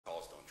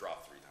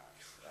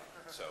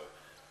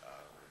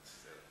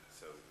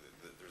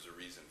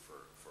reason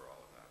for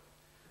all of that.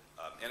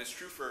 And it's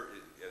true for,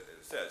 as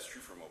it says, it's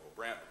true for mobile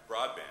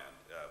broadband,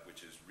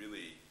 which is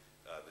really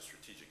the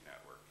strategic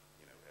network,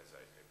 as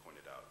I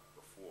pointed out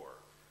before.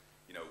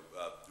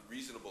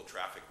 Reasonable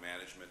traffic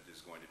management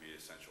is going to be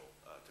essential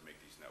to make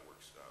these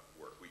networks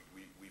work.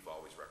 We've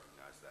always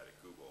recognized that at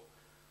Google.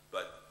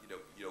 But,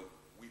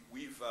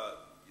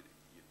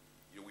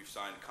 we've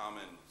signed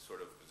common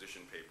sort of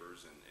position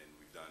papers, and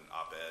we've done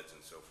op-eds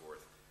and so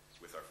forth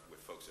with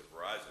folks at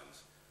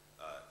Verizon's,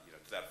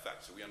 to that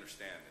effect. So we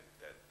understand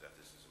that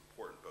this is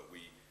important, but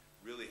we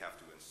really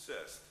have to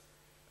insist,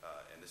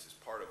 and this is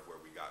part of where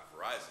we got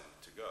Verizon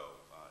to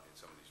go in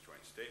some of these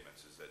joint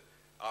statements, is that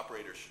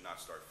operators should not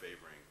start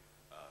favoring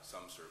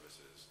some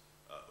services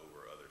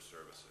over other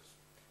services.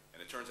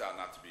 And it turns out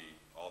not to be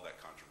all that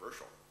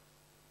controversial.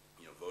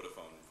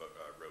 Vodafone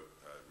wrote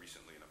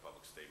recently in a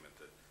public statement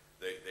that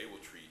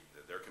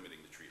they're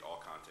committing to treat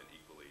all content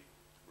equally,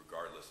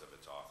 regardless of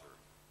its author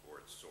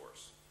or its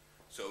source.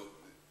 So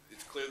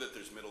it's clear that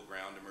there's middle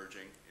ground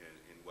emerging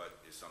in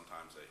what is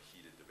sometimes a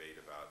heated debate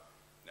about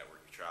network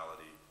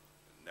neutrality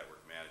and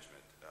network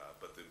management.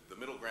 But the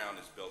middle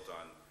ground is built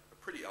on a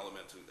pretty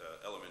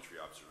elementary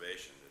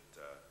observation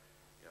that,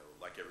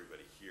 like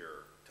everybody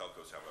here,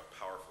 telcos have a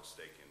powerful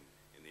stake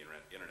in the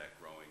internet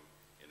growing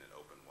in an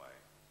open way.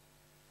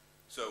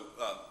 So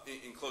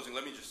in closing,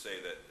 let me just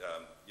say that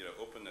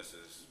openness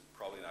is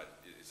probably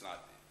it's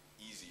not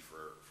easy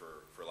for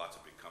lots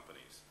of big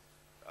companies.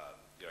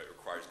 It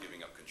requires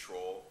giving up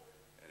control,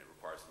 and it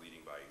requires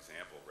leading by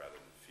example rather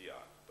than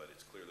fiat, but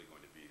it's clearly going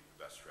to be the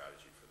best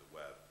strategy for the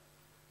web.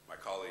 My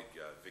colleague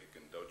Vic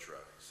Gandotra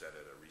said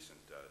at a recent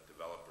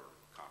developer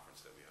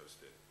conference that we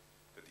hosted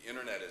that the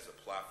internet is a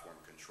platform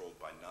controlled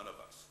by none of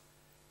us,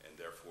 and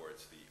therefore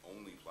it's the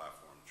only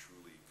platform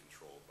truly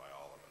controlled by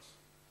all of us.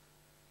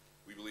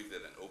 We believe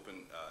that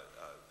open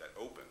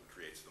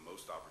creates the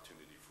most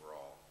opportunity for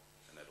all,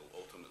 and that it'll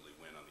ultimately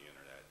win on the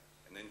internet,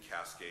 and then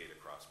cascade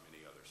across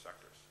many other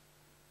sectors.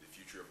 The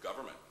future of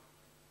government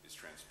is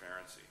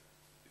transparency.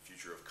 The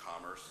future of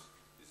commerce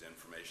is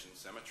information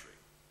symmetry.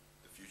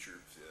 The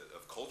future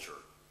of culture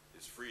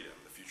is freedom.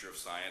 The future of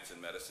science and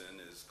medicine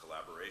is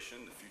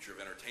collaboration. The future of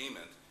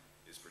entertainment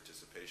is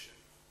participation.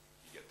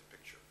 You get the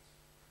picture.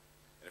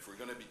 And if we're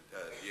going to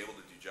be able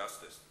to do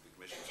justice to the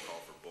Commission's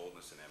call for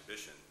boldness and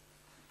ambition,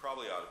 we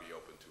probably ought to be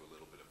open to a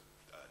little bit of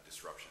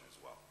disruption as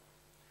well.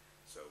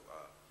 So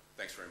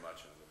thanks very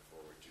much, and I look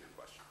forward to your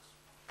questions.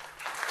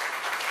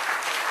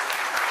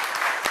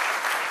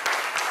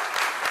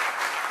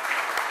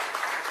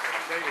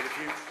 David, if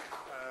you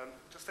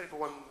just stay for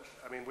one,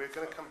 we're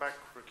going to come back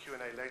for a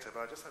Q&A later,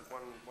 but I just had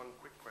one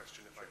quick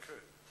question, if I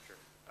could. Sure.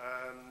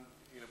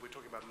 We're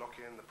talking about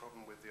lock-in, the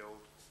problem with the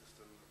old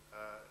system.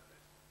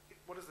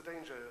 What is the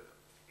danger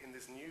in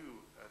this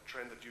new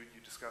trend that you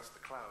discussed,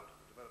 the cloud,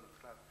 the development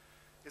of the cloud?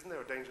 Isn't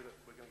there a danger that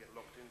we're going to get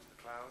locked into the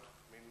cloud?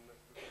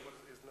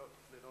 Is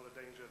there not a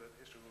danger that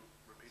history will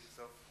repeat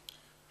itself?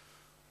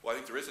 Well,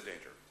 I think there is a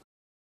danger.